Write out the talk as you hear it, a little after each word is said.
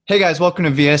Hey guys, welcome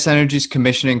to VS Energy's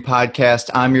Commissioning Podcast.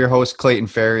 I'm your host, Clayton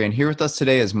Ferry, and here with us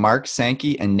today is Mark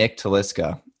Sankey and Nick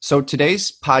Taliska. So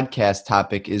today's podcast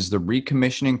topic is the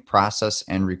recommissioning process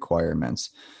and requirements.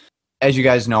 As you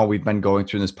guys know, we've been going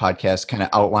through this podcast kind of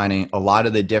outlining a lot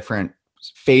of the different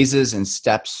phases and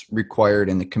steps required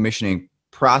in the commissioning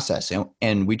process.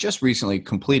 And we just recently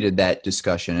completed that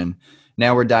discussion, and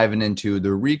now we're diving into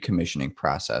the recommissioning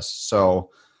process. So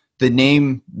the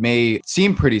name may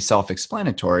seem pretty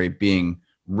self-explanatory, being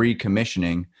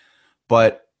recommissioning,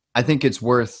 but I think it's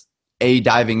worth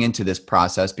diving into this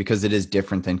process because it is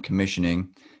different than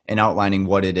commissioning and outlining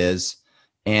what it is.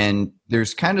 And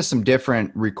there's kind of some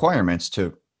different requirements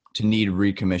to need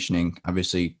recommissioning,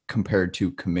 obviously, compared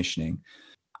to commissioning.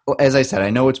 As I said, I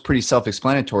know it's pretty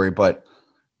self-explanatory, but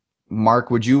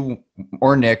Mark,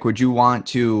 or Nick, would you want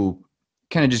to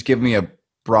kind of just give me a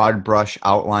broad brush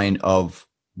outline of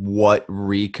what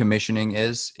recommissioning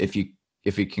is, if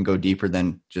you can go deeper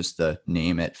than just the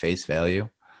name at face value?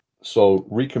 So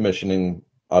recommissioning,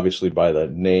 obviously by the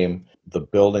name, the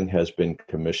building has been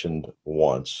commissioned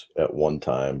once at one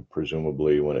time,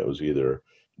 presumably when it was either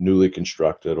newly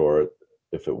constructed or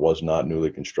if it was not newly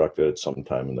constructed at some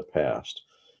time in the past.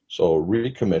 So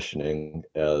recommissioning,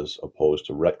 as opposed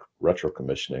to retro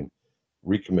commissioning,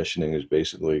 recommissioning is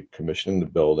basically commissioning the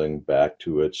building back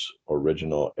to its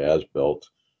original as-built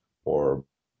or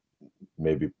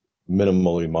maybe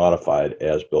minimally modified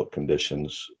as-built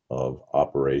conditions of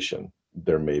operation.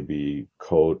 There may be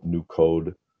new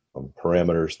code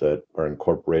parameters that are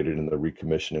incorporated in the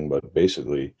recommissioning, but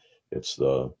basically it's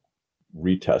the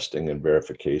retesting and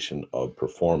verification of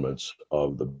performance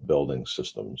of the building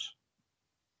systems.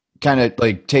 Kind of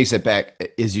like takes it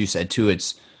back, as you said, to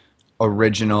its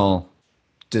original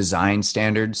design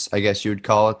standards, I guess you would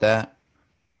call it that.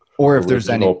 Or if there's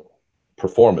any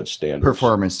performance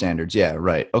standards. Yeah,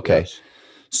 right. Okay. Yes.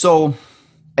 So,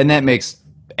 and that makes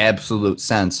absolute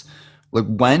sense. Like,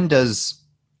 when does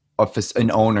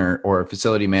an owner or a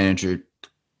facility manager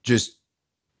just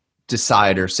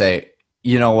decide or say,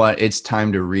 you know what, it's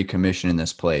time to recommission in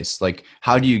this place? Like,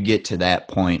 how do you get to that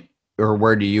point, or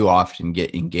where do you often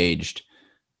get engaged,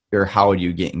 or how do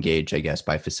you get engaged, I guess,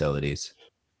 by facilities?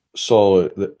 So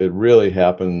it really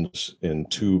happens in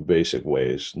two basic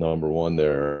ways. Number one,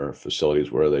 there are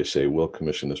facilities where they say, we'll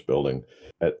commission this building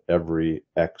at every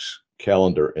X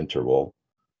calendar interval.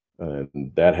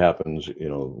 And that happens,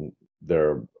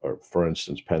 there are, for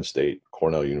instance, Penn State,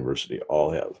 Cornell University,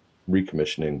 all have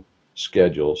recommissioning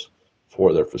schedules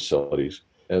for their facilities.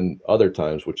 And other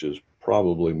times, which is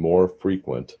probably more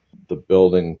frequent, the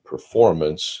building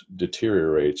performance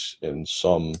deteriorates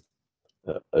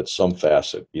at some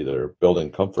facet, either building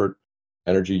comfort,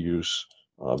 energy use,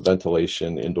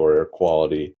 ventilation, indoor air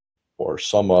quality, or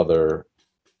some other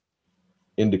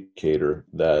indicator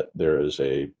that there is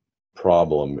a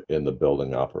problem in the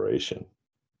building operation.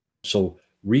 So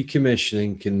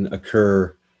recommissioning can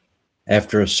occur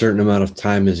after a certain amount of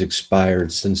time has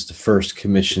expired since the first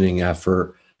commissioning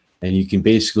effort, and you can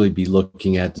basically be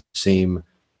looking at the same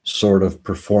sort of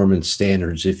performance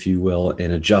standards, if you will,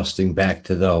 and adjusting back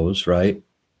to those, right?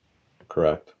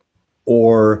 Correct.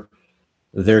 Or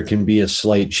there can be a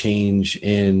slight change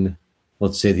in,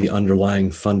 let's say, the underlying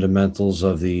fundamentals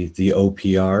of the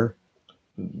OPR.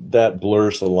 That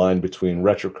blurs the line between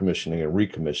retro commissioning and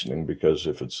recommissioning, because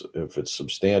if it's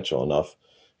substantial enough,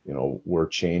 we're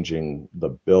changing the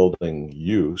building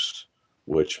use,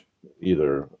 which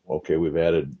either, okay, we've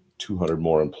added 200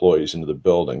 more employees into the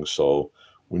building, so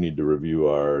we need to review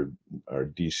our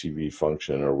DCV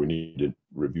function, or we need to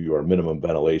review our minimum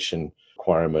ventilation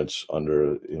requirements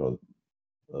under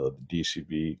the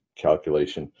DCV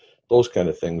calculation, those kind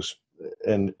of things.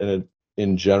 And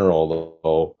in general,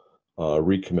 though,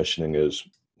 recommissioning is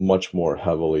much more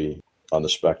heavily on the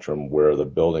spectrum where the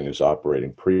building is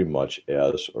operating pretty much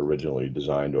as originally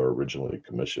designed or originally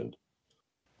commissioned.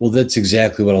 Well, that's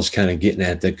exactly what I was kind of getting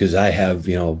at, that because I have,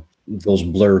 those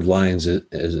blurred lines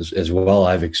as well.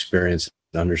 I've experienced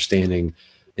understanding.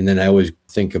 And then I always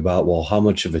think about, well, how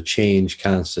much of a change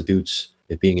constitutes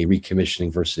it being a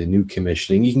recommissioning versus a new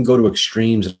commissioning? You can go to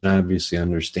extremes and obviously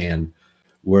understand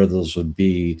where those would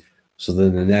be. So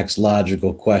then the next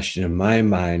logical question in my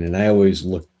mind, and I always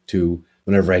look to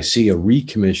whenever I see a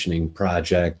recommissioning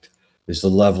project, is the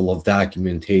level of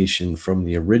documentation from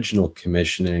the original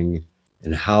commissioning,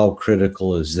 and how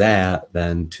critical is that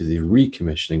then to the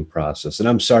recommissioning process? And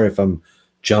I'm sorry if I'm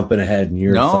jumping ahead in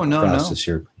your process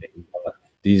here. But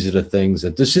these are the things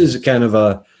that this is kind of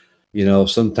a,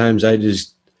 sometimes I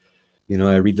just,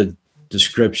 I read the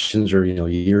descriptions or,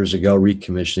 years ago,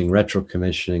 recommissioning, retro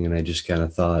commissioning, and I just kind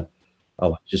of thought,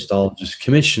 oh, just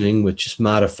commissioning with just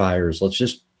modifiers. Let's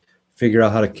just figure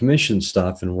out how to commission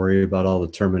stuff and worry about all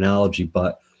the terminology.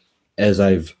 But as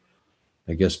I've,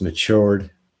 I guess,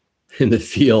 matured in the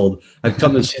field, I've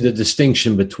come to see the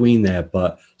distinction between that,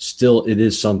 but still it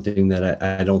is something that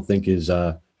I don't think is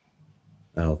that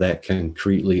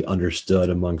concretely understood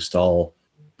amongst all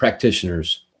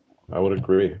practitioners. I would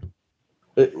agree.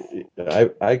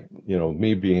 I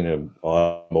me being an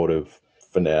automotive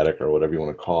fanatic or whatever you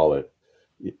want to call it,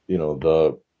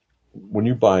 when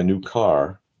you buy a new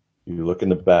car, you look in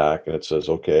the back and it says,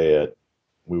 okay,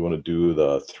 we want to do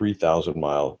the 3,000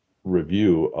 mile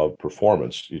review of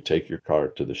performance. You take your car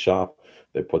to the shop,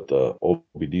 they put the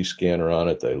OBD scanner on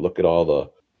it, they look at all the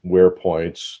wear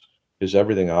points. Is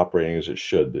everything operating as it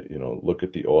should? Look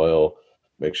at the oil,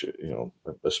 make sure,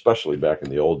 especially back in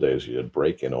the old days, you had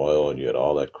break-in oil and you had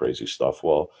all that crazy stuff.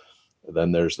 Well,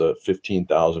 then there's the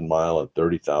 15,000 mile and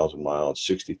 30,000 mile and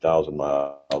 60,000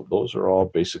 mile. Those are all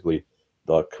basically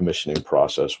the commissioning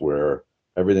process where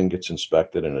everything gets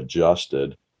inspected and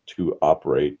adjusted to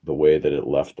operate the way that it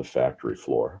left the factory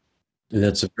floor. And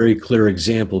that's a very clear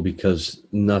example because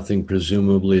nothing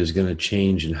presumably is going to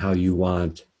change in how you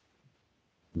want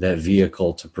that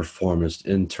vehicle to perform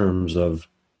in terms of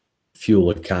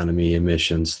fuel economy,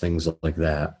 emissions, things like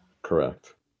that.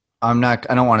 Correct. I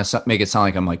don't want to make it sound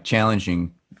like I'm like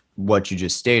challenging what you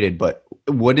just stated, but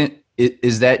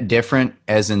is that different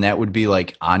as in that would be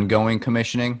like ongoing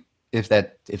commissioning if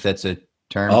that's a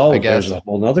term? Oh, I guess there's a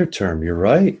whole other term. You're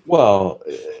right. Well,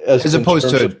 as opposed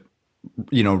to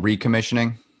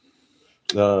recommissioning.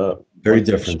 Very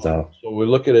different though. So we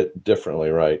look at it differently,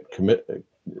 right?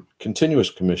 Continuous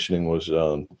commissioning was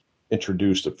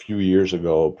introduced a few years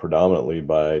ago, predominantly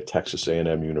by Texas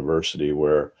A&M University,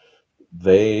 where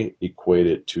they equate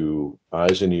it to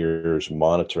eyes and ears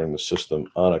monitoring the system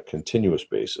on a continuous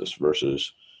basis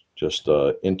versus just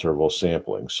interval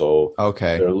sampling. So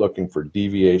they're looking for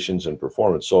deviations in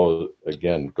performance. So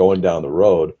again, going down the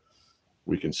road,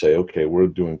 we can say, okay, we're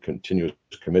doing continuous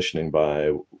commissioning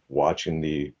by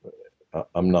watching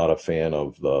I'm not a fan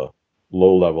of the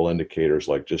low-level indicators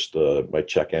like just my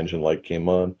check engine light came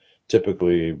on.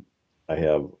 Typically,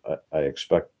 I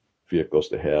expect vehicles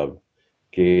to have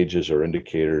gauges or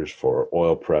indicators for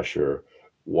oil pressure,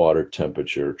 water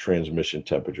temperature, transmission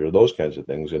temperature, those kinds of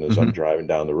things. And as I'm driving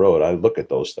down the road, I look at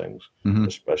those things,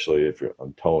 especially if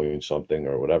I'm towing something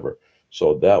or whatever.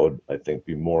 So that would, I think,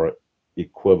 be more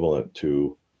equivalent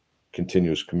to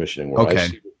continuous commissioning, where I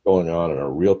see what's going on a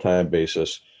real-time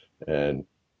basis. And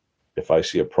if I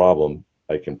see a problem,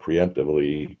 I can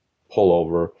preemptively pull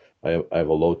over. I have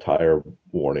a low tire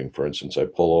warning, for instance. I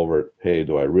pull over, hey,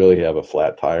 do I really have a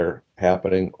flat tire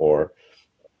happening, or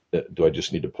do I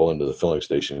just need to pull into the filling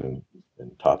station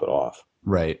and top it off?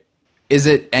 Right. Is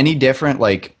it any different?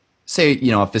 Like, say,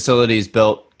 a facility is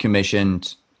built,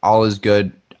 commissioned, all is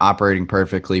good, operating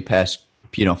perfectly, past,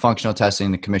 functional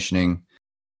testing, the commissioning,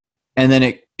 and then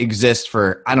it exists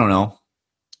for,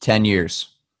 10 years.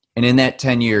 And in that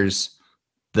 10 years,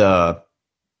 the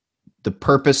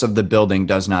purpose of the building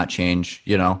does not change.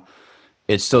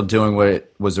 It's still doing what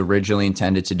it was originally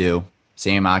intended to do,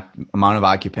 same amount of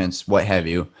occupants, what have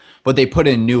you, but they put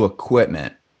in new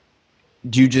equipment.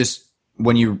 Do you just,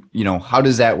 how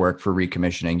does that work for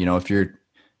recommissioning? If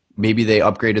maybe they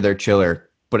upgraded their chiller,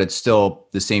 but it's still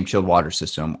the same chilled water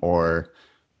system, or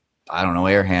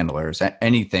air handlers,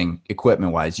 anything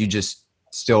equipment wise, you just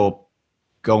still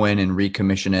go in and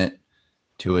recommission it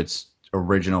to its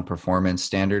original performance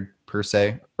standard per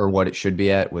se, or what it should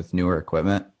be at with newer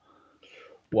equipment?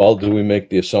 Well, do we make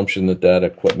the assumption that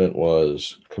equipment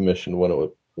was commissioned when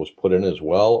it was put in as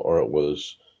well, or it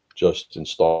was just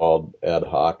installed ad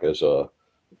hoc as a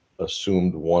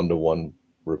assumed one-to-one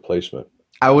replacement?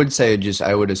 I would say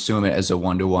I would assume it as a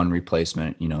one-to-one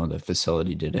replacement. The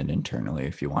facility did it internally,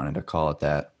 if you wanted to call it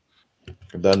that.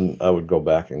 Then I would go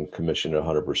back and commission it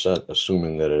 100%,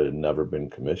 assuming that it had never been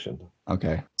commissioned.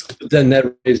 Okay. Then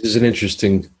that raises an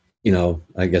interesting,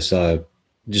 I guess,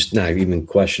 just not even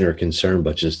question or concern,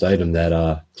 but just item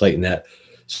that, Clayton,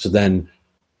 so then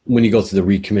when you go through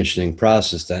the recommissioning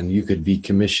process, then you could be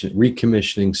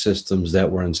recommissioning systems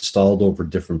that were installed over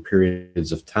different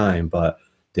periods of time, but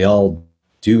they all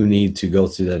do need to go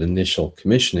through that initial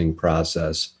commissioning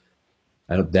process.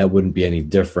 That wouldn't be any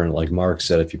different. Like Mark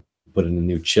said, if you put in a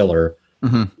new chiller,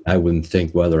 I wouldn't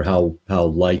think whether how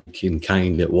like in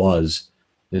kind it was.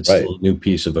 It's still a new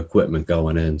piece of equipment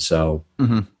going in. So,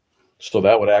 so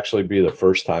that would actually be the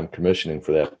first time commissioning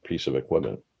for that piece of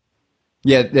equipment.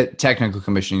 Yeah, that technical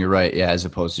commissioning, you're right. Yeah, as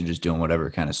opposed to just doing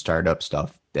whatever kind of startup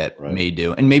stuff that may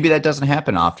do. And maybe that doesn't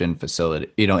happen often in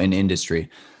facility, in industry.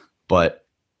 But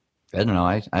I don't know.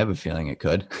 I have a feeling it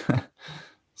could.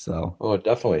 So, Oh, it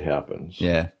definitely happens.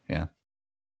 yeah.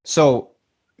 So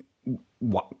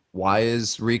why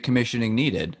is recommissioning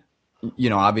needed?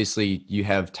 Obviously you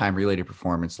have time related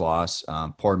performance loss,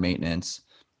 poor maintenance,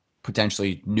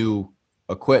 potentially new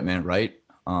equipment, right?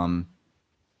 And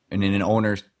then an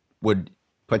owner would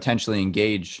potentially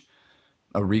engage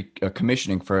a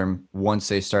commissioning firm once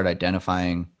they start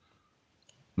identifying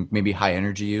maybe high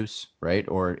energy use, right?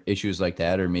 Or issues like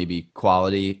that, or maybe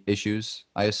quality issues,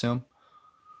 I assume.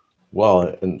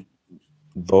 Well, and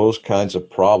those kinds of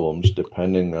problems,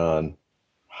 depending on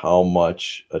how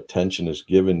much attention is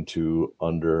given to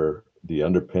under the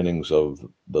underpinnings of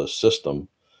the system,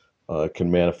 can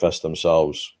manifest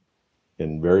themselves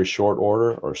in very short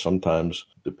order, or sometimes,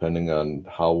 depending on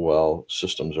how well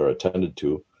systems are attended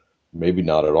to, maybe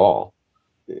not at all.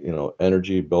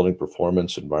 Energy, building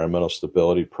performance, environmental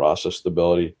stability, process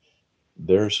stability,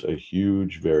 there's a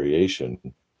huge variation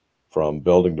from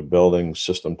building to building,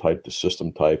 system type to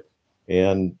system type,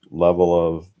 and level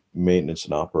of maintenance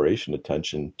and operation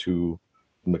attention to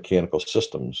mechanical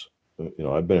systems.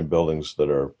 I've been in buildings that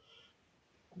are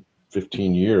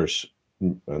 15 years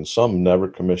and some never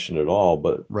commissioned at all,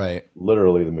 but Right.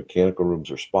 literally the mechanical rooms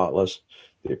are spotless.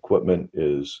 The equipment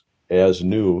is as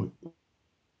new,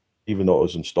 even though it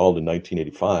was installed in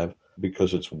 1985,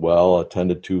 because it's well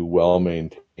attended to, well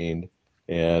maintained,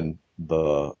 and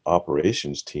the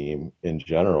operations team in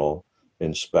general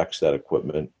inspects that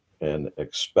equipment and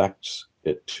expects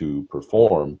it to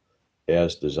perform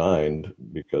as designed,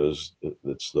 because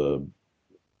it's the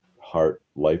heart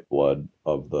lifeblood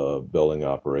of the building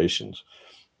operations.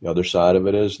 The other side of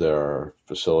it is there are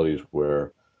facilities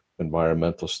where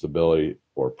environmental stability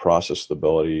or process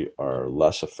stability are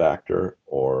less a factor,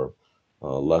 or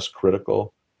less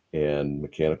critical, and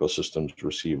mechanical systems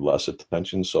receive less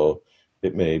attention. So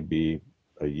it may be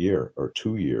a year or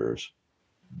 2 years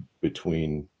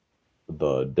between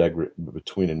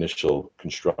between initial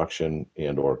construction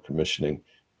and or commissioning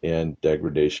and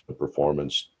degradation of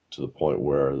performance to the point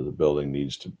where the building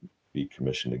needs to be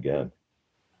commissioned again.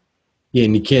 Yeah,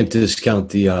 and you can't discount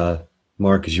the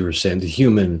Mark, as you were saying, the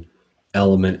human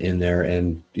element in there.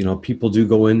 And people do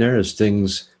go in there as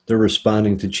things, they're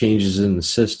responding to changes in the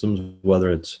systems,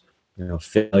 whether it's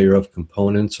failure of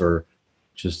components or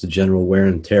just the general wear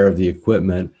and tear of the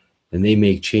equipment, and they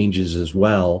make changes as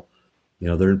well.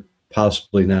 They're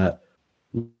possibly not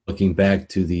looking back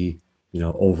to the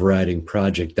overriding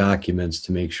project documents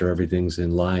to make sure everything's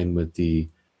in line with the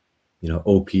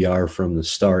OPR from the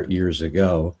start years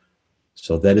ago.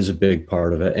 So that is a big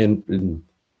part of it. And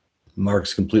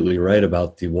Mark's completely right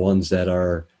about the ones that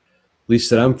are, at least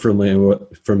that I'm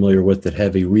familiar with, that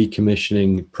have a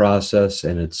recommissioning process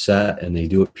and it's set and they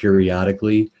do it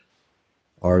periodically,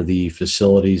 are the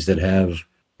facilities that have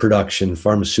production,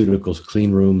 pharmaceuticals,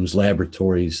 clean rooms,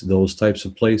 laboratories, those types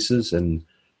of places. And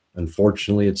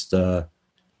unfortunately, it's the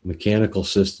mechanical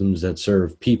systems that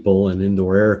serve people and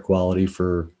indoor air quality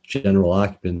for general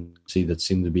occupancy that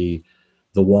seem to be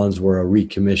the ones where a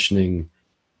recommissioning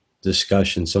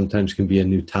discussion sometimes can be a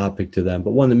new topic to them,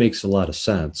 but one that makes a lot of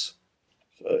sense.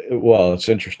 Well, it's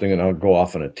interesting, and I'll go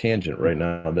off on a tangent right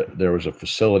now. That there was a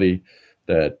facility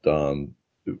that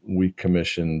we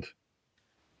commissioned,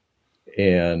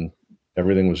 and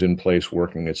everything was in place,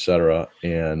 working, etc.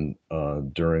 And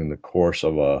during the course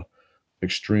of a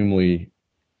extremely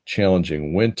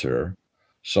challenging winter,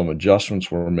 some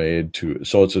adjustments were made to.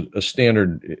 So it's a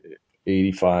standard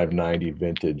 85, 90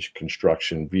 vintage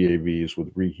construction, VAVs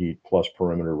with reheat plus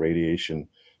perimeter radiation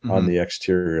on the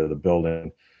exterior of the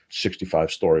building,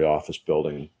 65-story office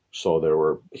building. So there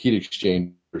were heat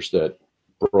exchangers that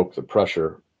broke the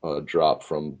pressure drop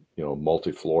from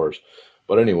multi floors.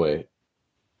 But anyway,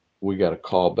 we got a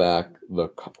call back the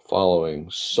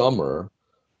following summer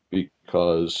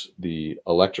because the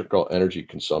electrical energy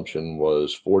consumption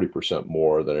was 40%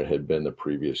 more than it had been the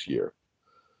previous year.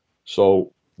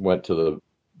 So went to the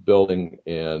building,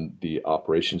 and the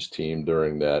operations team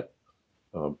during that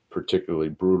particularly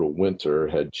brutal winter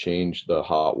had changed the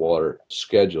hot water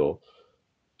schedule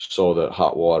so that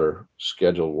hot water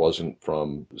schedule wasn't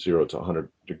from 0 to 100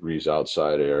 degrees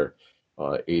outside air,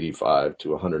 85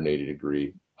 to 180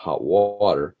 degree hot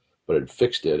water, but had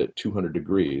fixed it at 200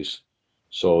 degrees.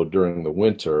 So during the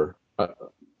winter,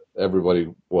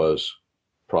 everybody was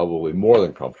probably more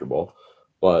than comfortable,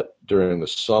 but during the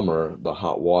summer, the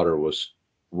hot water was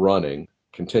running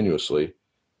continuously,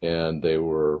 and they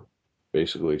were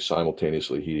basically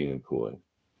simultaneously heating and cooling.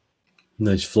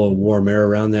 Nice flow of warm air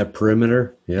around that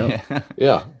perimeter. Yep.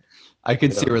 Yeah. I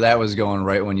could see where that was going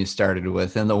right when you started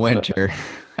with in the winter.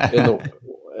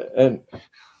 And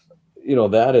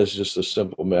that is just a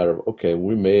simple matter of, okay,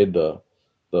 we made the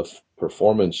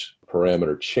performance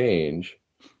parameter change,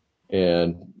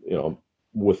 and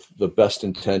with the best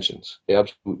intentions,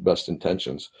 absolute best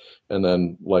intentions, and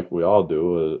then like we all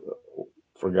do,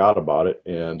 forgot about it,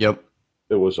 and Yep.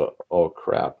 it was oh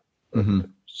crap. Hmm.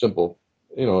 Simple.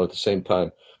 At the same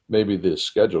time, maybe the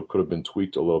schedule could have been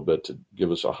tweaked a little bit to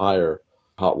give us a higher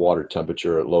hot water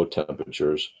temperature at low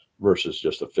temperatures versus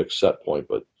just a fixed set point.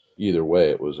 But either way,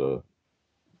 it was a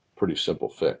pretty simple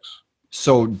fix.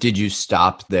 So did you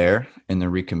stop there in the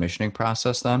recommissioning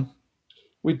process then?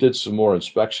 We did some more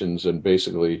inspections and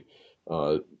basically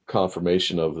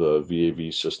confirmation of the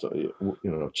VAV system,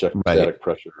 check Right. static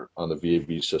pressure on the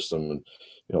VAV system, and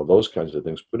those kinds of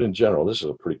things. But in general, this is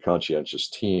a pretty conscientious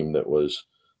team that was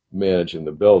managing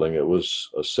the building. It was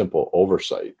a simple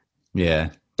oversight. Yeah.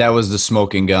 That was the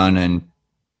smoking gun, and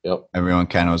Yep. everyone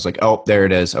kind of was like, oh, there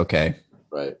it is. Okay.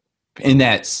 Right. In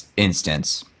that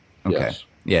instance. Okay. Yes.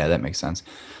 Yeah, that makes sense.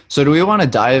 So do we want to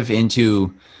dive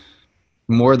into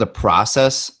more the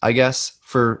process, I guess,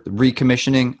 for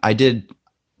recommissioning? I did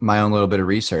my own little bit of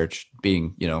research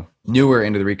being, newer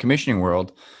into the recommissioning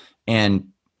world. And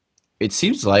it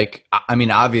seems like, I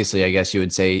mean, obviously, I guess you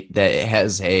would say that it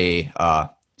has a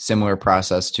similar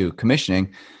process to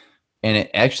commissioning. And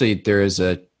there is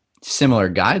a similar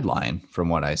guideline from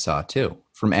what I saw too,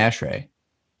 from ASHRAE.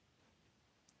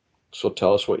 So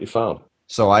tell us what you found.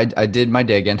 So I did my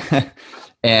digging,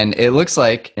 and it looks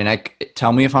like, and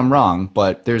tell me if I'm wrong,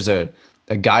 but there's a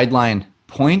guideline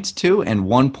 0.2 and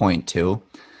 1.2.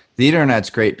 The internet's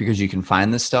great because you can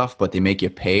find this stuff, but they make you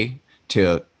pay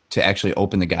to actually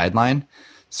open the guideline.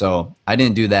 So I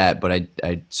didn't do that, but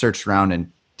I searched around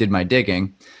and did my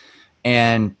digging.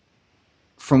 And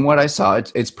from what I saw,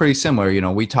 it's pretty similar.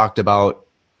 We talked about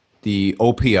the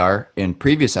OPR in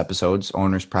previous episodes,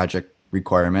 owner's project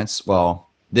requirements. Well,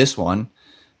 this one,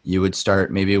 you would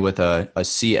start maybe with a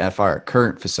CFR,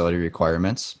 current facility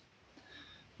requirements.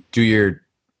 Do your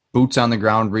boots on the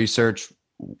ground research.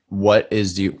 What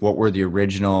were the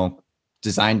original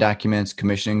design documents,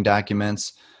 commissioning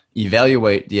documents?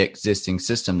 Evaluate the existing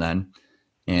system then.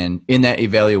 And in that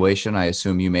evaluation, I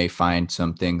assume you may find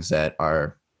some things that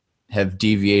have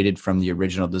deviated from the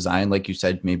original design. Like you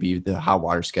said, maybe the hot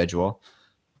water schedule.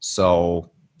 So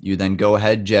you then go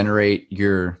ahead, generate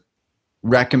your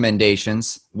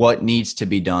recommendations, what needs to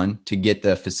be done to get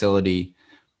the facility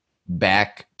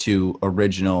back to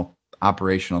original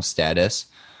operational status.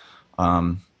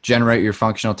 Generate your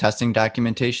functional testing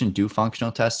documentation, do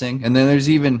functional testing. And then there's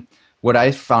even what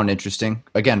I found interesting,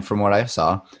 again, from what I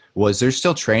saw, was there's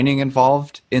still training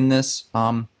involved in this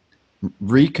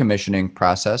recommissioning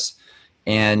process.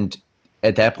 And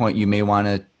at that point, you may want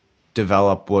to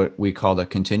develop what we call the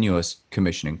continuous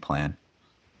commissioning plan.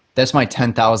 That's my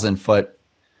 10,000 foot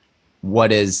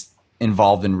what is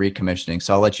involved in recommissioning.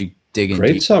 So I'll let you dig in.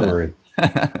 Great summary.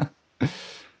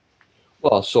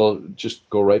 Well, so just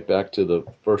go right back to the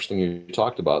first thing you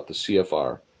talked about, the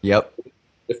CFR. Yep.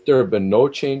 If there have been no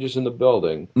changes in the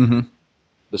building, Mm-hmm.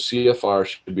 the CFR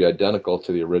should be identical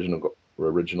to the original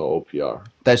OPR.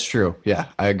 That's true. Yeah,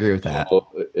 I agree with that. So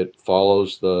it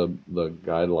follows the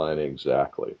guideline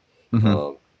exactly.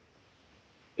 Mm-hmm.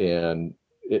 And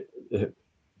it,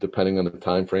 depending on the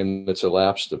time frame that's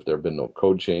elapsed, if there have been no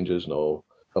code changes, no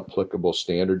applicable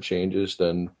standard changes,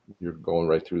 then you're going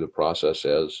right through the process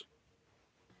as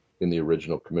in the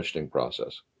original commissioning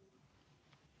process.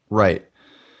 Right.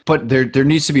 But there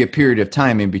needs to be a period of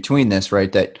time in between this,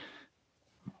 right? That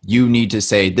you need to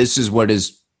say, this is what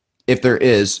is, if there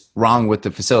is wrong with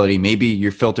the facility, maybe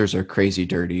your filters are crazy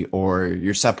dirty or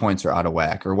your set points are out of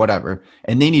whack or whatever,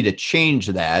 and they need to change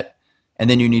that. And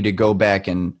then you need to go back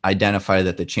and identify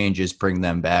that the changes bring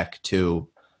them back to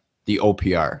the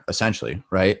OPR, essentially,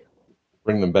 right?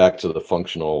 Bring them back to the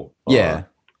functional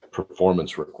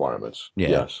performance requirements. Yeah.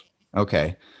 Yes.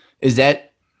 Okay. Is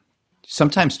that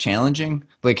sometimes challenging?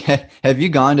 Like, have you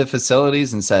gone to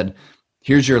facilities and said,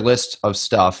 here's your list of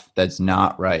stuff that's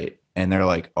not right? And they're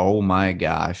like, oh my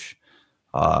gosh,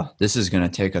 this is going to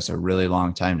take us a really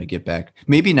long time to get back.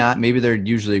 Maybe not. Maybe they're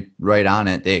usually right on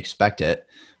it. They expect it.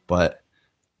 But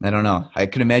I don't know. I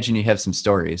could imagine you have some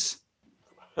stories.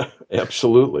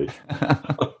 Absolutely.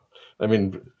 I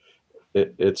mean,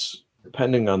 it's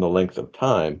depending on the length of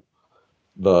time,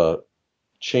 the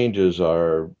changes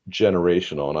are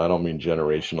generational. And I don't mean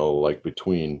generational like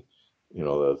between,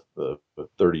 the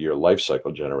 30-year life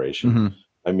cycle generation. Mm-hmm.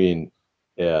 I mean,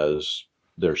 as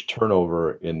there's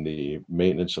turnover in the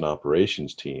maintenance and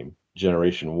operations team,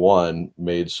 Generation 1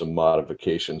 made some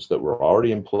modifications that were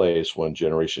already in place when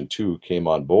Generation 2 came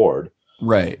on board.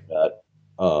 Right. That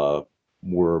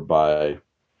were by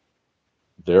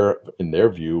in their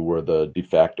view, were the de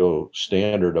facto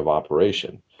standard of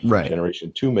operation. Right.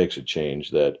 Generation 2 makes a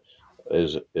change that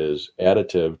is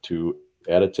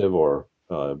additive or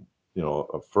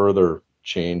a further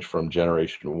change from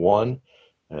generation 1,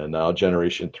 and now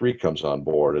generation 3 comes on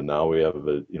board, and now we have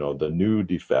the new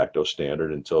de facto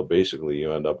standard until basically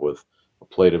you end up with a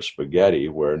plate of spaghetti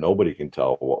where nobody can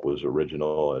tell what was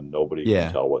original and nobody can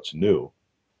Yeah. tell what's new.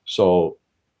 So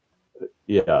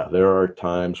yeah, there are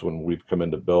times when we've come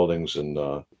into buildings and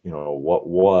what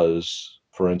was,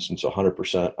 for instance,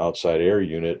 100% outside air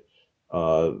unit,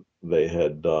 they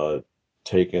had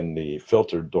taken the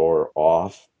filter door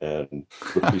off and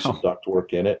put a piece of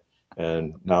ductwork in it,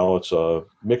 and now it's a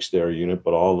mixed air unit,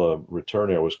 but all the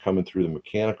return air was coming through the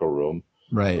mechanical room,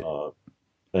 Right.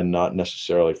 and not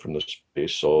necessarily from the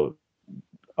space. So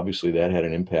obviously that had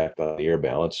an impact on the air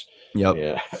balance. Yep.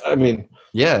 Yeah, I mean,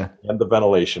 Yeah. and the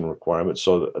ventilation requirements.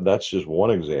 So that's just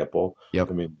one example. Yep.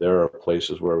 I mean, there are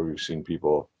places where we've seen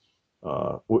people.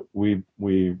 We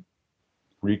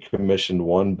recommissioned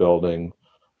one building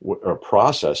or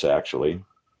process actually,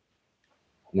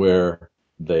 where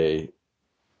they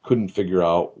couldn't figure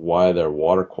out why their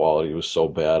water quality was so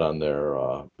bad on their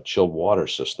chilled water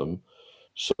system.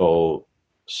 So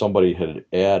somebody had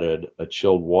added a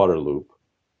chilled water loop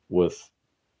with,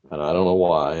 and I don't know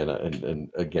why. And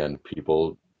again,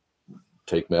 people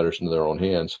take matters into their own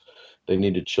hands. They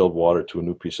needed chilled water to a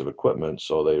new piece of equipment,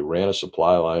 so they ran a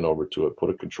supply line over to it, put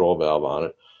a control valve on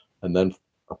it, and then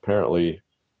apparently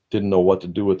didn't know what to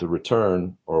do with the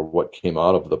return or what came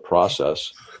out of the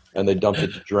process, and they dumped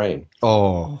it to drain.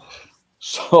 Oh.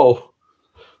 So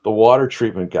the water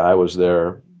treatment guy was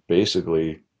there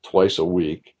basically twice a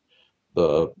week.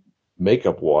 The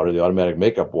the automatic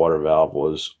makeup water valve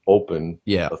was open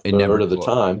Yeah. a It never third of the closed.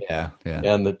 time, Yeah. Yeah.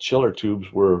 and the chiller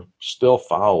tubes were still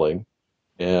fouling.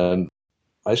 And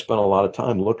I spent a lot of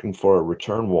time looking for a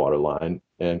return water line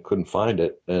and couldn't find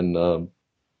it. And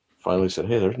finally said,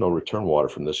 "Hey, there's no return water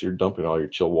from this. You're dumping all your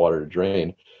chilled water to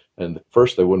drain." And at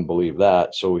first they wouldn't believe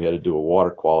that, so we had to do a water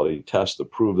quality test to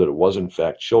prove that it was in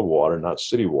fact chilled water, not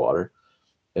city water.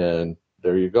 And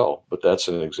there you go. But that's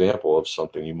an example of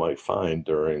something you might find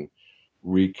during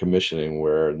recommissioning,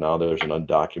 where now there's an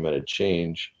undocumented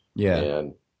change, Yeah.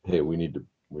 and hey, we need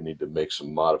to make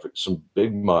some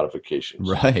big modifications.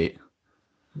 Right.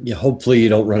 Yeah, hopefully you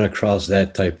don't run across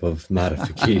that type of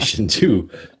modification too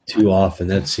often.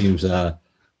 That seems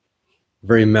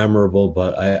very memorable,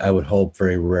 but I would hope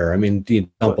very rare. I mean, you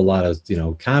dump a lot of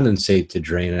condensate to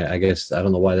drain. I guess I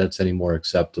don't know why that's any more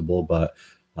acceptable, but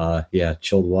yeah,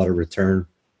 chilled water return.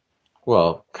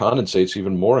 Well, condensate's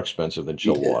even more expensive than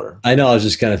chilled water. I know. I was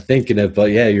just kind of thinking it,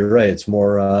 but yeah, you're right. It's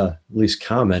more at least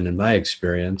common in my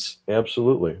experience.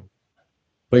 Absolutely.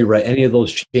 But you're right. Any of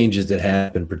those changes that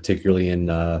happen, particularly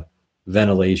in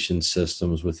ventilation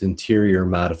systems with interior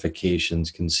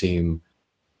modifications, can seem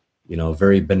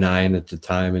very benign at the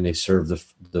time, and they serve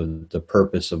the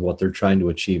purpose of what they're trying to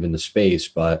achieve in the space,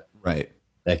 but Right.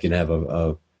 that can have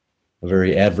a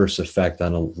very adverse effect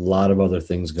on a lot of other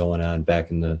things going on back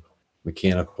in the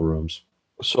mechanical rooms.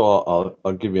 So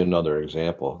I'll give you another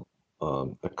example.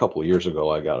 A couple of years ago,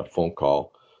 I got a phone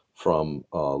call from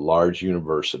a large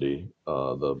university,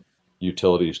 the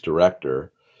utilities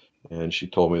director, and she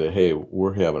told me that, hey,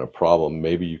 we're having a problem.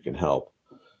 Maybe you can help.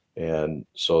 And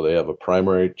so they have a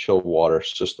primary chilled water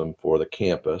system for the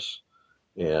campus.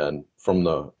 And from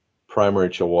the primary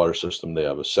chilled water system, they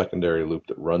have a secondary loop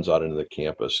that runs out into the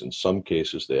campus. In some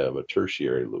cases, they have a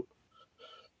tertiary loop.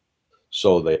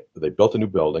 So they built a new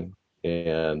building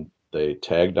and they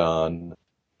tagged on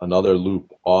another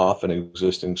loop off an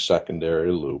existing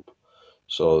secondary loop.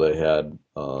 So they had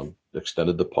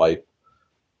extended the pipe,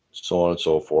 so on and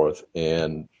so forth,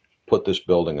 and put this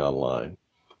building online.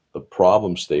 The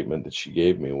problem statement that she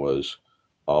gave me was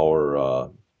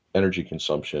our energy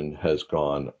consumption has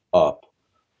gone up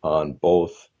on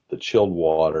both the chilled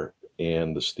water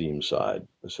and the steam side.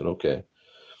 I said, okay.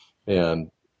 And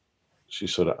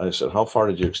I said, how far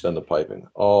did you extend the piping?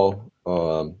 Oh,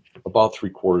 about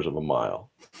 3/4 of a mile.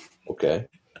 Okay.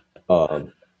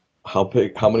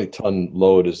 How many ton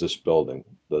load is this building?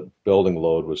 The building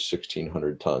load was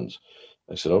 1,600 tons.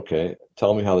 I said, okay,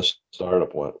 tell me how the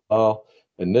startup went. Well,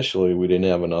 initially we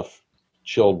didn't have enough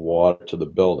chilled water to the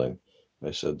building.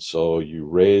 I said, so you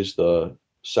raised the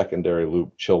secondary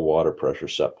loop chill water pressure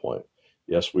set point?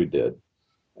 Yes, we did.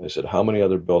 I said, how many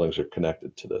other buildings are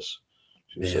connected to this?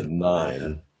 She said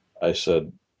 9. I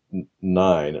said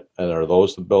 9. And are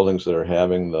those the buildings that are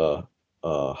having the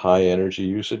high energy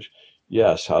usage?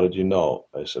 Yes. How did you know?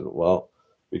 I said, well,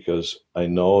 because I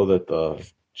know that the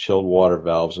chilled water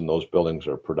valves in those buildings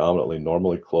are predominantly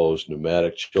normally closed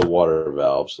pneumatic chilled water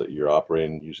valves that you're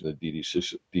operating using the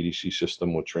DDC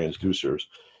system with transducers.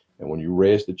 And when you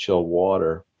raise the chilled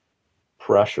water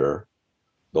pressure,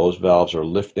 those valves are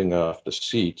lifting off the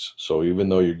seats. So even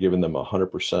though you're giving them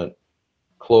 100%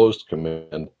 closed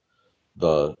command,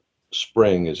 the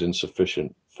spring is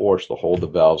insufficient force to hold the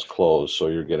valves closed, so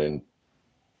you're getting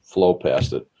flow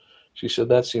past it. She said,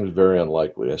 that seems very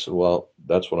unlikely. I said, well,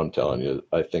 that's what I'm telling you,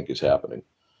 I think is happening.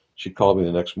 She called me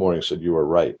the next morning and said, you were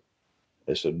right.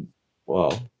 I said,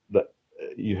 well,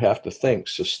 you have to think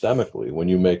systemically when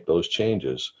you make those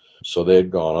changes. So they'd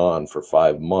gone on for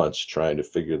 5 months trying to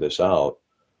figure this out,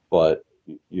 but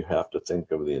you have to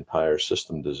think of the entire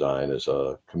system design as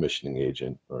a commissioning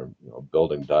agent or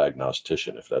building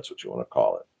diagnostician, if that's what you want to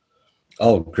call it.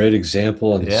 Oh, great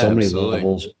example on so many absolutely.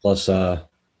 levels. Plus,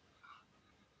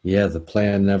 the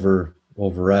plan never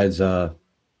overrides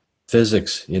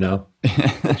physics,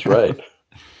 That's right.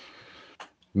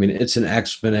 I mean, it's an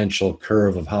exponential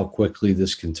curve of how quickly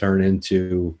this can turn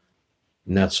into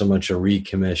not so much a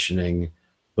recommissioning,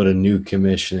 but a new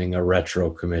commissioning, a retro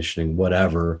commissioning,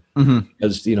 whatever. Mm-hmm.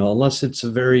 Because, unless it's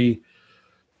I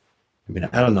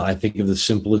don't know. I think of the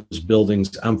simplest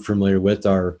buildings I'm familiar with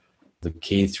are the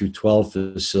K through 12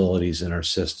 facilities in our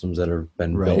systems that have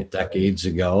been built decades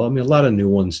ago. I mean, a lot of new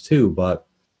ones too, but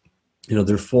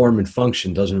their form and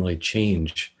function doesn't really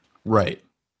change. Right.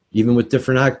 Even with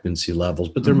different occupancy levels,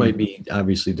 but there might be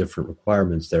obviously different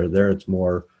requirements there. There it's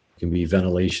more, can be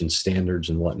ventilation standards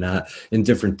and whatnot, and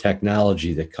different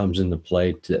technology that comes into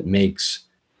play that makes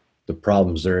the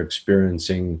problems they're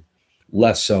experiencing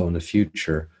less so in the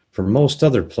future. For most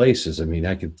other places,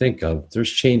 I could think of,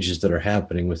 there's changes that are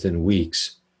happening within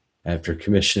weeks after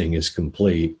commissioning is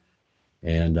complete.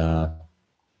 And so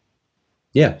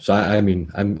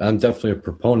I'm definitely a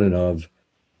proponent of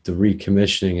the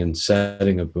recommissioning and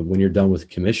setting up. But when you're done with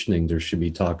commissioning, there should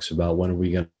be talks about when are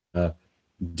we going to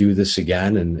do this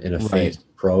again and in a phased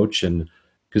approach. And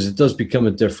because it does become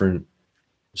a different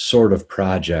sort of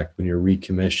project when you're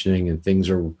recommissioning and things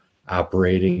are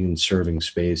operating and serving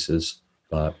spaces.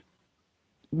 But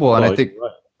and I think,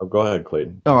 go ahead,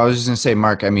 Clayton. No, I was just going to say,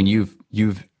 Mark,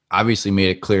 you've obviously made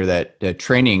it clear that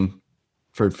training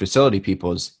for facility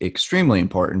people is extremely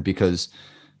important, because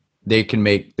they can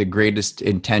make the greatest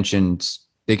intentions.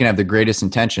 They can have the greatest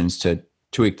intentions to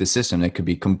tweak the system that could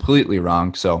be completely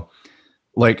wrong. So,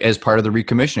 like, as part of the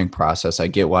recommissioning process, I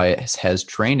get why it has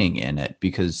training in it,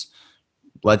 because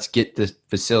let's get the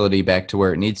facility back to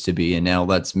where it needs to be. And now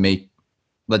let's make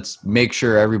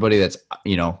sure everybody that's,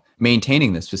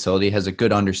 maintaining this facility has a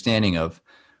good understanding of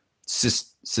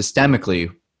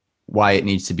systemically why it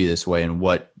needs to be this way and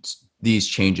what these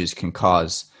changes can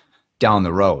cause down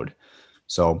the road.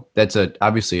 So that's I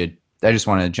just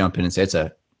wanted to jump in and say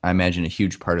I imagine a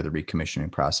huge part of the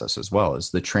recommissioning process as well is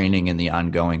the training and the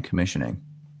ongoing commissioning,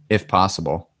 if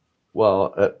possible.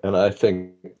 Well, and I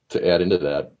think to add into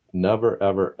that, never,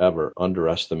 ever, ever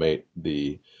underestimate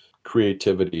the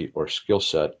creativity or skill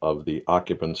set of the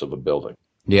occupants of a building.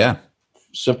 Yeah.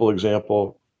 Simple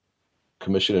example,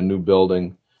 commission a new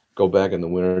building, go back in the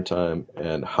wintertime,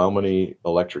 and how many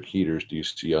electric heaters do you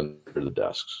see under the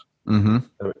desks?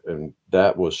 Mm-hmm. And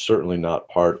that was certainly not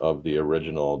part of the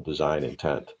original design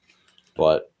intent,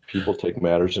 but people take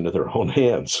matters into their own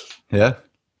hands. Yeah.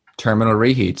 Terminal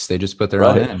reheats. They just put their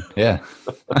own in. Yeah.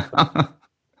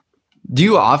 Do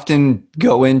you often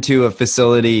go into a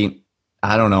facility?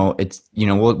 I don't know. It's,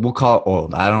 we'll call it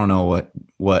old. I don't know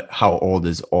how old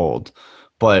is old,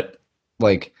 but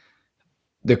like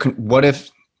what if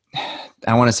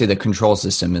I want to say the control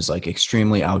system is like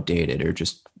extremely outdated or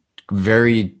just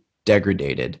very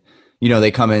degraded.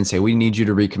 They come in and say, we need you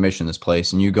to recommission this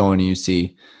place. And you go in and you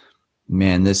see,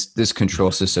 man, this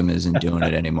control system isn't doing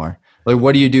it anymore. Like,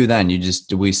 what do you do then?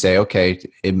 Do we say, okay,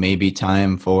 it may be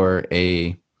time for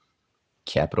a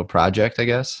capital project, I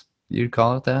guess you'd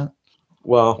call it that?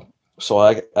 Well, so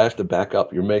I have to back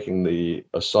up. You're making the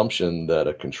assumption that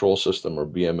a control system or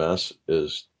BMS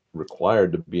is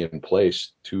required to be in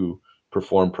place to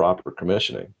perform proper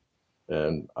commissioning.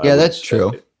 And that's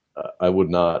true. I would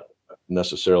not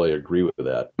necessarily agree with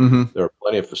that. Mm-hmm. There are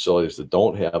plenty of facilities that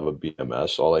don't have a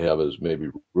BMS. All they have is maybe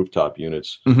rooftop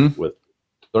units with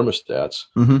thermostats.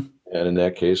 Mm-hmm. And in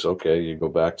that case, okay, you go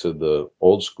back to the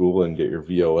old school and get your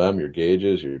VOM, your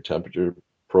gauges, your temperature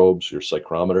probes, your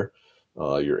psychrometer,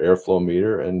 your airflow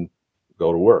meter, and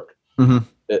go to work. Mm-hmm.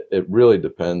 It really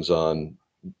depends on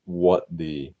what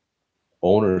the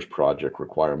owner's project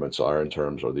requirements are in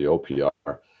terms of the OPR.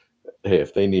 Hey,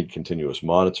 if they need continuous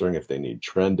monitoring, if they need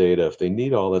trend data, if they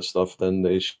need all that stuff, then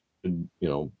they should,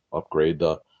 upgrade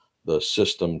the the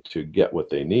system to get what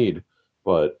they need.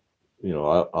 But,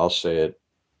 I'll say it,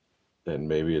 and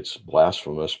maybe it's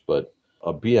blasphemous, but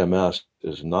a BMS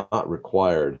is not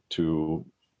required to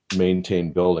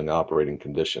maintain building operating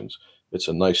conditions. It's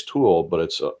a nice tool, but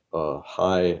it's a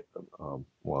high,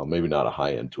 well, maybe not a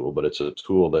high-end tool, but it's a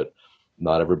tool that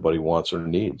not everybody wants or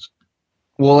needs.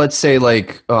 Well, let's say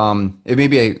like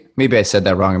maybe I said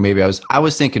that wrong, or maybe I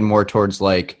was thinking more towards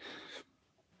like,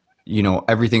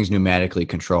 everything's pneumatically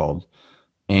controlled,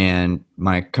 and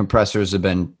my compressors have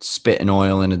been spitting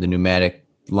oil into the pneumatic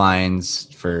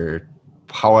lines for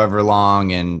however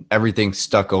long, and everything's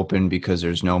stuck open because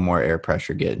there's no more air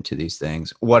pressure getting to these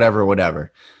things.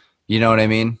 Whatever. You know what I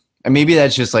mean? And maybe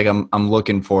that's just like I'm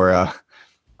looking for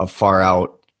a far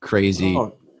out crazy.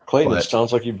 Oh, Clayton, it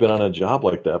sounds like you've been on a job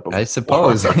like that before. I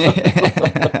suppose.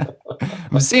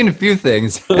 I'm seeing a few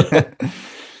things.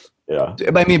 Yeah.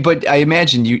 I mean, but I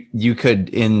imagine you could,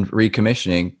 in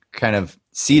recommissioning, kind of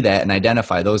see that and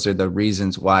identify those are the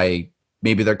reasons why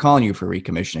maybe they're calling you for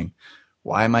recommissioning.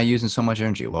 Why am I using so much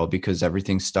energy? Well, because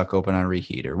everything's stuck open on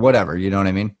reheat or whatever. You know what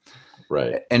I mean?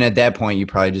 Right. And at that point, you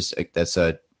probably just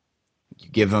you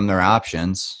give them their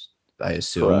options. I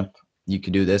assume. Correct. You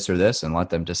could do this or this and let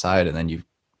them decide, and then you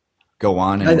go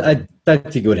on. And I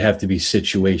think it would have to be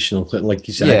situational, like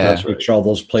you said. Yeah, I picture all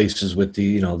those places with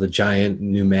the the giant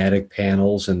pneumatic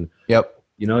panels, and yep.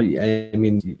 I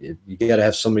mean, you got to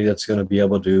have somebody that's going to be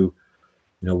able to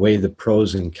weigh the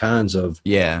pros and cons of,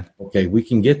 okay, we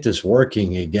can get this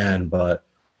working again, but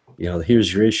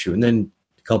here's your issue, and then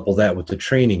couple that with the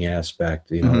training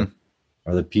aspect. Mm-hmm.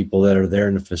 Are the people that are there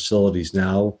in the facilities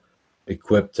now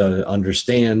equipped to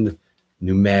understand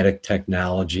pneumatic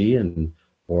technology,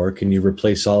 or can you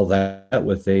replace all that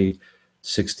with a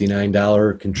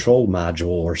 $69 control module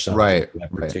or something, right, for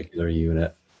that particular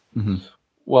unit? Mm-hmm.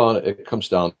 Well, it comes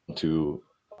down to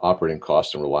operating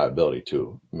cost and reliability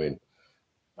too. I mean,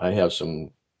 I have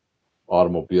some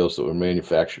automobiles that were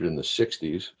manufactured in the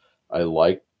 60s. I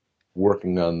like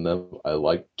working on them. I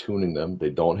like tuning them. They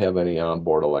don't have any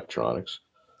onboard electronics,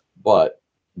 but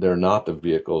they're not the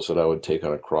vehicles that I would take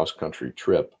on a cross-country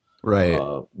trip, right,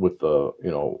 with the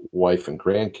wife and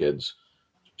grandkids,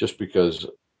 just because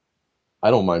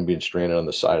I don't mind being stranded on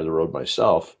the side of the road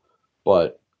myself,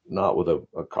 but not with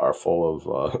a car full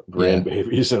of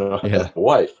grandbabies and a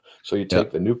wife. So you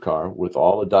take the new car with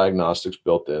all the diagnostics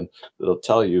built in that'll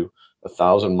tell you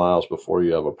 1,000 miles before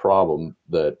you have a problem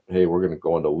that, hey, we're going to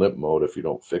go into limp mode if you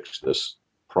don't fix this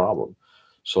problem.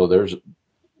 So there's,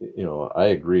 I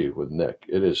agree with Nick.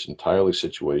 It is entirely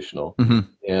situational. Mm-hmm.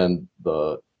 And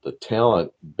the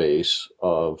talent base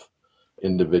of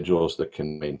individuals that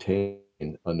can maintain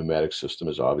a pneumatic system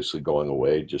is obviously going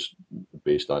away just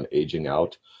based on aging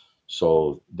out.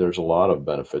 So there's a lot of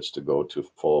benefits to go to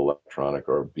full electronic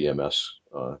or BMS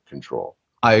control.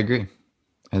 I agree.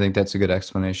 I think that's a good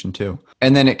explanation too.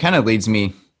 And then it kind of leads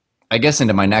me, I guess,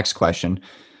 into my next question.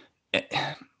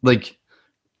 Like,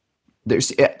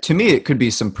 to me, it could be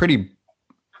some pretty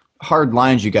hard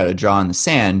lines you got to draw in the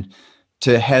sand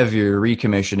to have your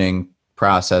recommissioning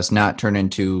process not turn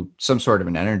into some sort of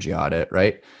an energy audit,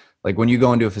 right? Like when you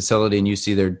go into a facility and you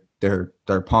see they're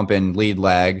pumping lead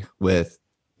lag with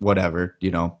whatever,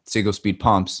 single speed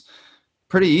pumps,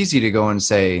 pretty easy to go and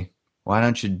say, why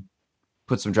don't you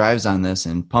put some drives on this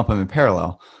and pump them in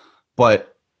parallel?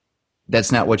 But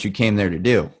that's not what you came there to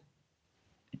do.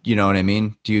 You know what I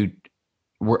mean?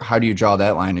 How do you draw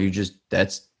that line? Or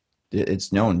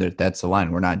it's known that that's the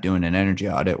line. We're not doing an energy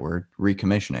audit. We're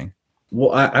recommissioning.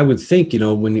 Well, I would think,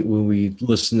 when we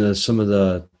listen to some of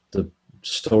the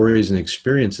stories and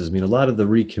experiences, I mean, a lot of the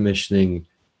recommissioning,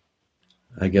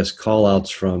 I guess, call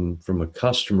outs from a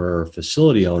customer or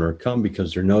facility owner come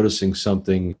because they're noticing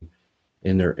something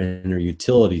in their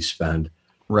utility spend.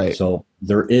 Right. So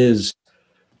there is,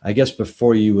 I guess,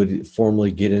 before you would formally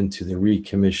get into the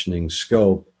recommissioning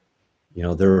scope,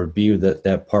 there would be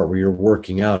that part where you're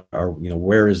working out,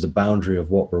 where is the boundary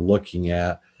of what we're looking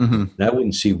at? Mm-hmm. And I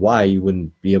wouldn't see why you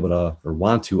wouldn't be able to or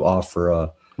want to offer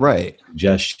a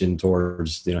suggestion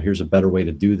towards, here's a better way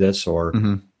to do this, or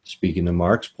mm-hmm. speaking to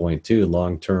Mark's point too,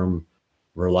 long-term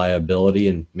reliability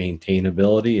and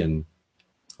maintainability and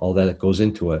all that goes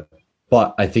into it.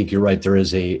 But I think you're right. There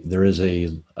is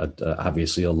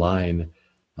obviously a line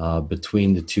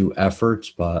between the two efforts,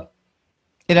 but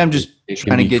and I'm just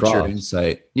trying to get your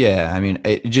insight. Yeah, I mean,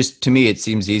 to me, it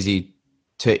seems easy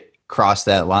to cross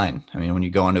that line. I mean, when you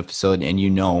go into a facility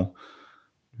and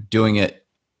doing it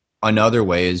another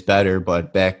way is better,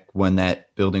 but back when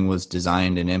that building was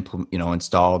designed and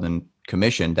installed and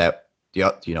commissioned, that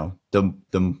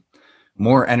the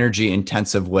more energy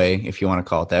intensive way, if you want to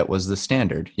call it that, was the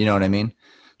standard. You know what I mean?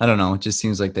 I don't know. It just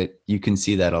seems like that you can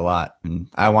see that a lot. And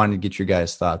I wanted to get your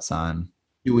guys' thoughts on,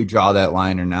 do we draw that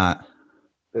line or not?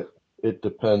 It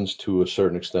depends to a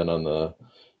certain extent on the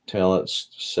talent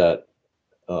set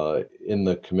in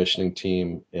the commissioning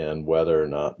team and whether or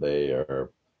not they are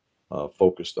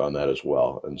focused on that as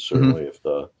well. And Mm-hmm. certainly,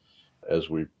 as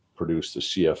we produce the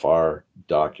CFR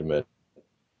document,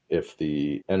 if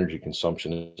the energy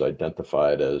consumption is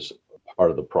identified as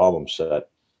part of the problem set,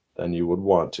 then you would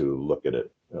want to look at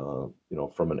it,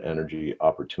 from an energy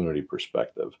opportunity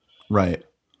perspective. Right.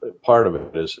 Part of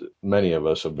it is many of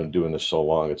us have been doing this so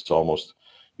long, it's almost,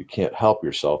 you can't help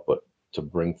yourself but to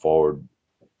bring forward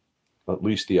at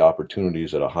least the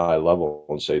opportunities at a high level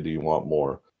and say, do you want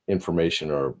more information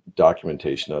or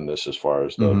documentation on this as far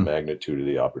as the Mm-hmm. magnitude of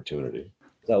the opportunity?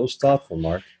 That was thoughtful,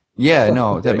 Mark. Yeah,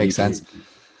 no, that makes sense.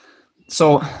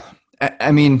 So,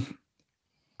 I mean,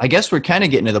 I guess we're kind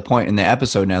of getting to the point in the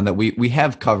episode now that we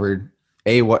have covered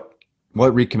what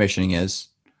recommissioning is,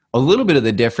 a little bit of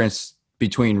the difference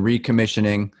between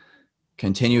recommissioning,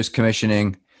 continuous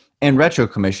commissioning, and retro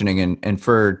commissioning. And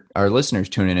for our listeners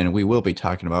tuning in, we will be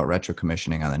talking about retro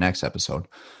commissioning on the next episode.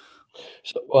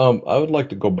 So I would like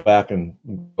to go back and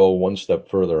go one step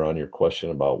further on your question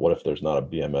about what if there's not a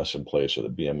BMS in place or the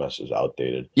BMS is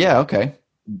outdated. Yeah, okay.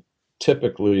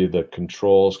 Typically, the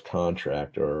controls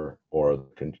contractor or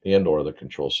the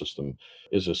control system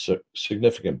is a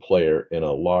significant player in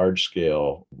a large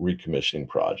scale recommissioning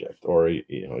project, or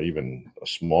even a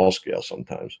small scale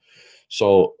sometimes.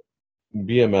 So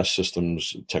BMS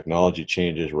systems technology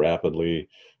changes rapidly.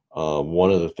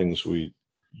 One of the things we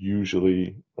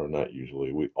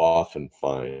often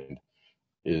find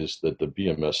is that the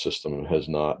BMS system has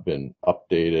not been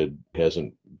updated,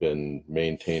 hasn't been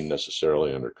maintained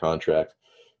necessarily under contract,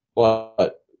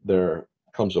 but there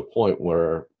comes a point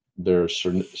where there's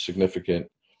significant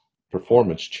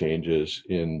performance changes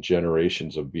in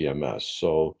generations of BMS.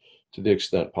 So to the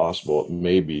extent possible, it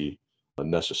may be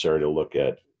necessary to look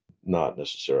at not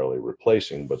necessarily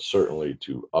replacing, but certainly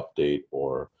to update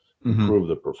or improve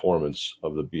the performance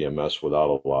of the BMS without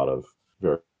a lot of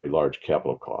very large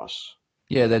capital costs.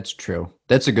 Yeah, that's true.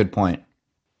 That's a good point.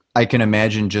 I can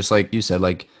imagine, just like you said,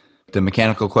 like the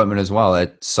mechanical equipment as well.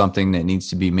 It's something that needs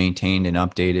to be maintained and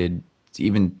updated.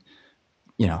 Even,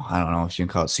 I don't know if you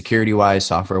can call it security wise,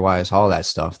 software wise, all that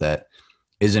stuff that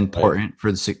is important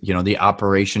for the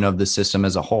operation of the system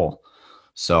as a whole.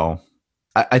 So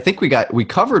I think we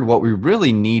covered what we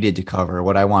really needed to cover,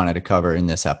 what I wanted to cover in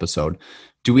this episode.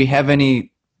 Do we have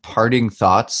any parting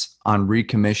thoughts on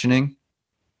recommissioning?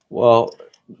 Well,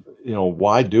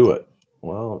 why do it?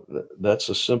 Well, that's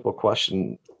a simple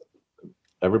question.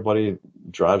 Everybody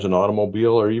drives an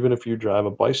automobile, or even if you drive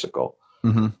a bicycle,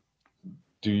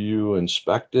 do you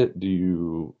inspect it? Do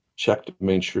you check to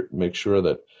make sure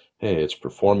that, hey, it's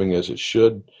performing as it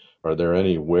should? Are there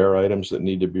any wear items that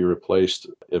need to be replaced?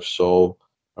 If so,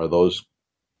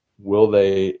 will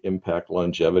they impact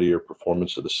longevity or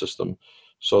performance of the system?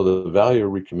 So the value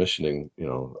of recommissioning,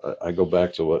 I go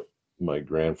back to what my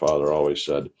grandfather always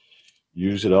said: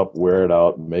 use it up, wear it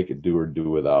out, make it do or do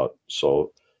without.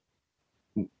 So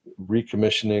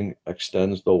recommissioning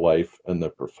extends the life and the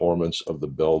performance of the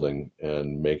building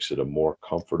and makes it a more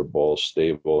comfortable,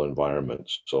 stable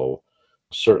environment. So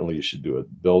certainly you should do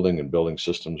it. Building and building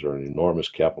systems are an enormous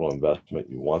capital investment.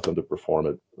 You want them to perform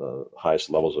at the highest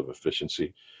levels of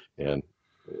efficiency, and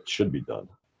it should be done.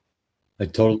 I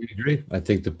totally agree. I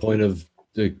think the point of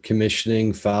the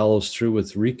commissioning follows through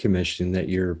with recommissioning, that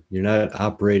you're not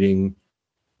operating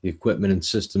the equipment and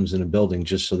systems in a building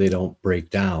just so they don't break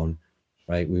down,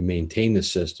 right? We maintain the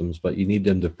systems, but you need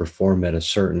them to perform at a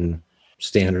certain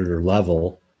standard or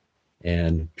level,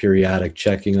 and periodic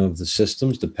checking of the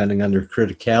systems depending on their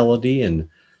criticality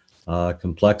and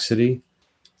complexity.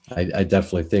 I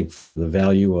definitely think the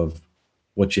value of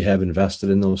what you have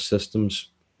invested in those systems,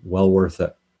 well worth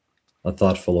it. A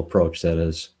thoughtful approach, that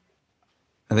is.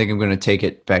 I think I'm going to take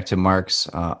it back to Mark's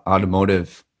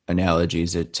automotive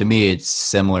analogies. To me, it's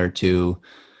similar to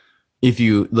if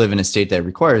you live in a state that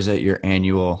requires it, your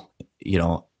annual,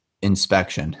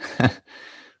 inspection.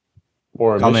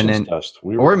 Or emissions test.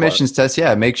 Emissions test,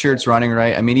 yeah. Make sure it's running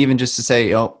right. I mean, even just to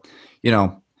say,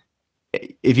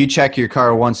 if you check your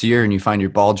car once a year and you find your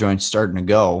ball joint's starting to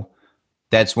go,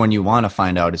 that's when you want to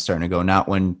find out it's starting to go, not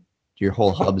when your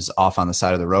whole hub's off on the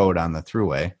side of the road on the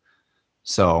throughway.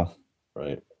 So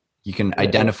right, you can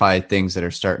identify things that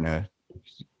are starting to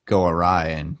go awry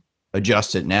and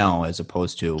adjust it now, as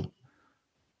opposed to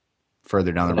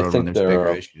further down the road when there's bigger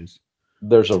issues.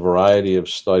 There's a variety of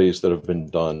studies that have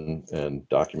been done and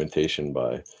documentation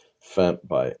by FEMP,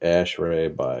 by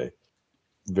ASHRAE, by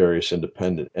various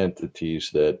independent entities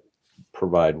that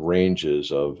provide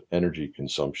ranges of energy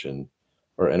consumption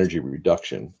or energy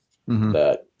reduction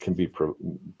that can be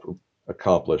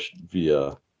accomplished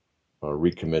via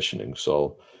recommissioning.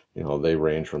 So, they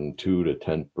range from 2 to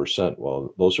 10%.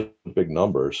 Well, those are big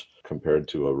numbers compared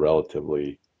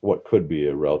to what could be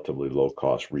a relatively low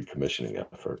cost recommissioning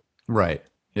effort. Right.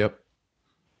 Yep.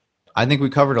 I think we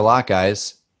covered a lot,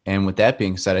 guys. And with that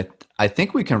being said, I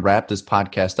think we can wrap this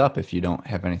podcast up if you don't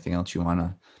have anything else you want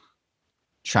to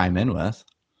chime in with.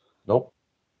 Nope.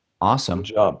 Awesome.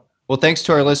 Good job. Well, thanks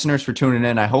to our listeners for tuning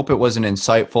in. I hope it was an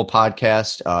insightful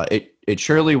podcast. It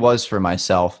surely was for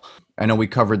myself. I know we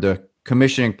covered the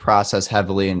commissioning process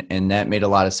heavily, and that made a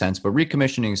lot of sense. But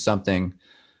recommissioning is something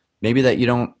maybe that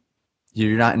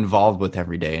you're not involved with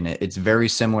every day. And it's very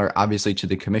similar, obviously, to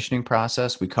the commissioning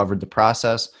process. We covered the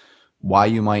process, why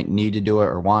you might need to do it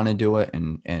or want to do it,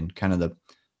 and kind of the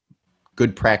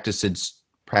good practices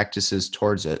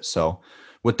towards it. So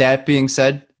with that being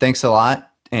said, thanks a lot.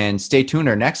 And stay tuned.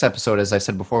 Our next episode, as I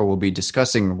said before, we'll be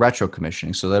discussing retro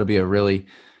commissioning. So that'll be a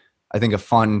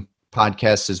fun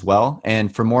podcast as well.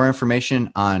 And for more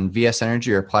information on VS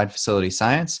Energy or Applied Facility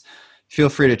Science, feel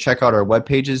free to check out our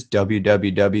webpages,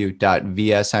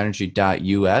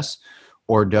 www.vsenergy.us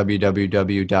or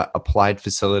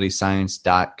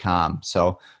www.appliedfacilityscience.com.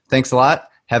 So thanks a lot.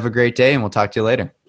 Have a great day, and we'll talk to you later.